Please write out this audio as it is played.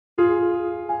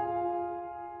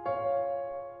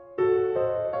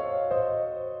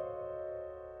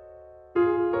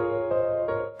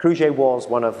Krugier was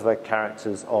one of the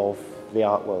characters of the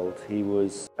art world. He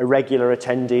was a regular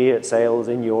attendee at sales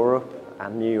in Europe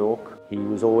and New York. He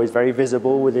was always very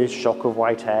visible with his shock of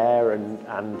white hair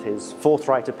and his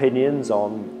forthright opinions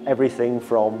on everything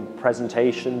from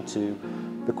presentation to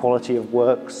the quality of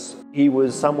works. He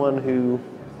was someone who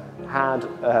had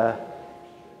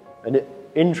an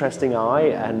interesting eye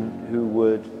and who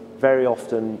would very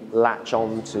often latch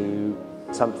on to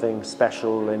something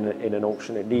special in an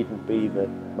auction. It needn't be the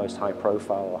most high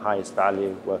profile or highest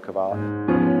value work of art.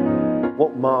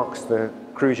 What marks the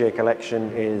Krugier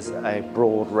collection is a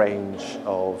broad range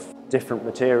of different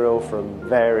material from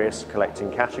various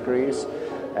collecting categories,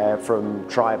 from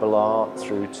tribal art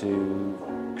through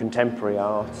to contemporary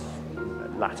art,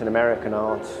 Latin American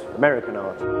art, American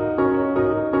art.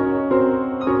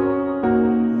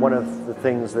 One of the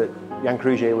things that Jan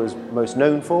Krugier was most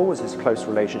known for was his close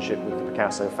relationship with the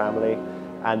Picasso family,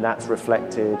 and that's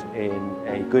reflected in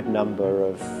a good number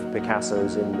of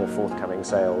Picassos in the forthcoming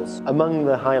sales. Among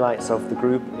the highlights of the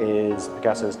group is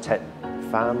Picasso's Tête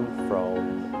Femme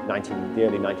from the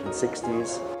early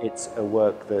 1960s. It's a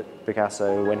work that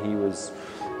Picasso, when he was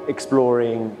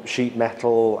exploring sheet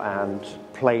metal and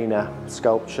planar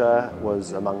sculpture,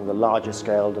 was among the largest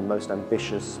scaled and most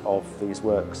ambitious of these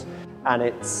works. And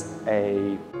it's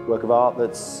a work of art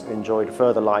that's enjoyed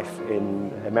further life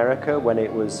in America when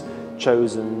it was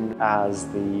chosen as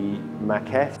the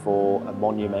maquette for a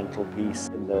monumental piece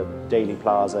in the Daley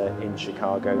Plaza in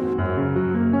Chicago.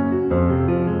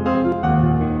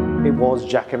 It was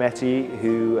Giacometti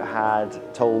who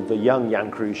had told the young Jan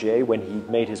Krugier, when he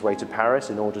made his way to Paris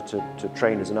in order to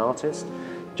train as an artist,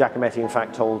 Giacometti in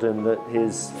fact told him that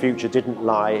his future didn't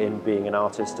lie in being an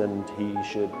artist and he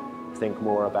should think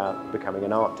more about becoming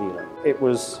an art dealer. It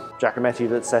was Giacometti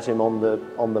that set him on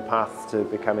the path to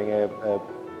becoming a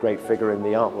great figure in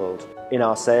the art world. In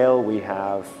our sale we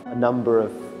have a number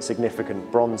of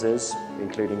significant bronzes,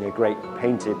 including a great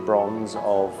painted bronze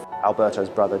of Alberto's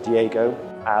brother Diego,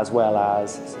 as well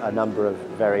as a number of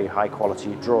very high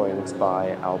quality drawings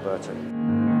by Alberto.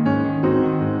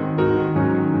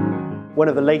 One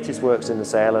of the latest works in the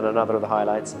sale, and another of the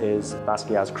highlights, is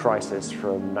Basquiat's Crisis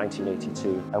from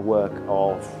 1982, a work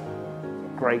of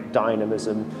great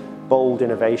dynamism, bold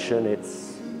innovation.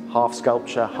 It's half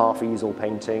sculpture, half easel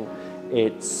painting.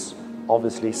 It's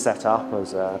obviously set up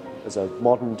as a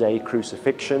modern-day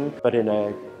crucifixion, but in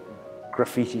a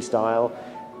graffiti style.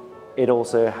 It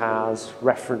also has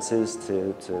references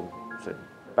to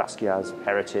Basquiat's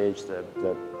heritage,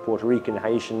 the Puerto Rican,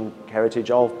 Haitian heritage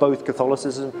of both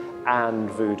Catholicism and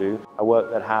Voodoo, a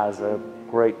work that has a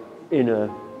great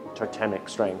inner totemic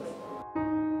strength.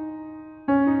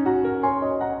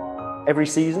 Every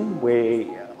season we're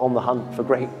on the hunt for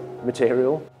great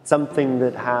material, something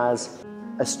that has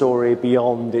a story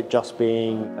beyond it just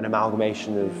being an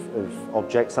amalgamation of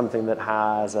objects, something that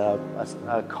has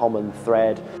a common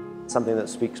thread, something that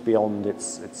speaks beyond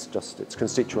its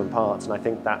constituent parts, and I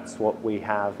think that's what we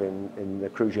have in the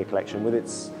Krugier collection, with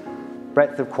its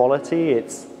breadth of quality,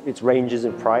 its ranges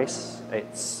in price,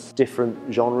 its different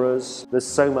genres. There's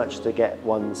so much to get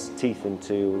one's teeth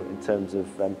into in terms of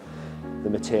the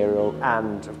material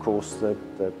and, of course, the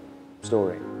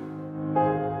story.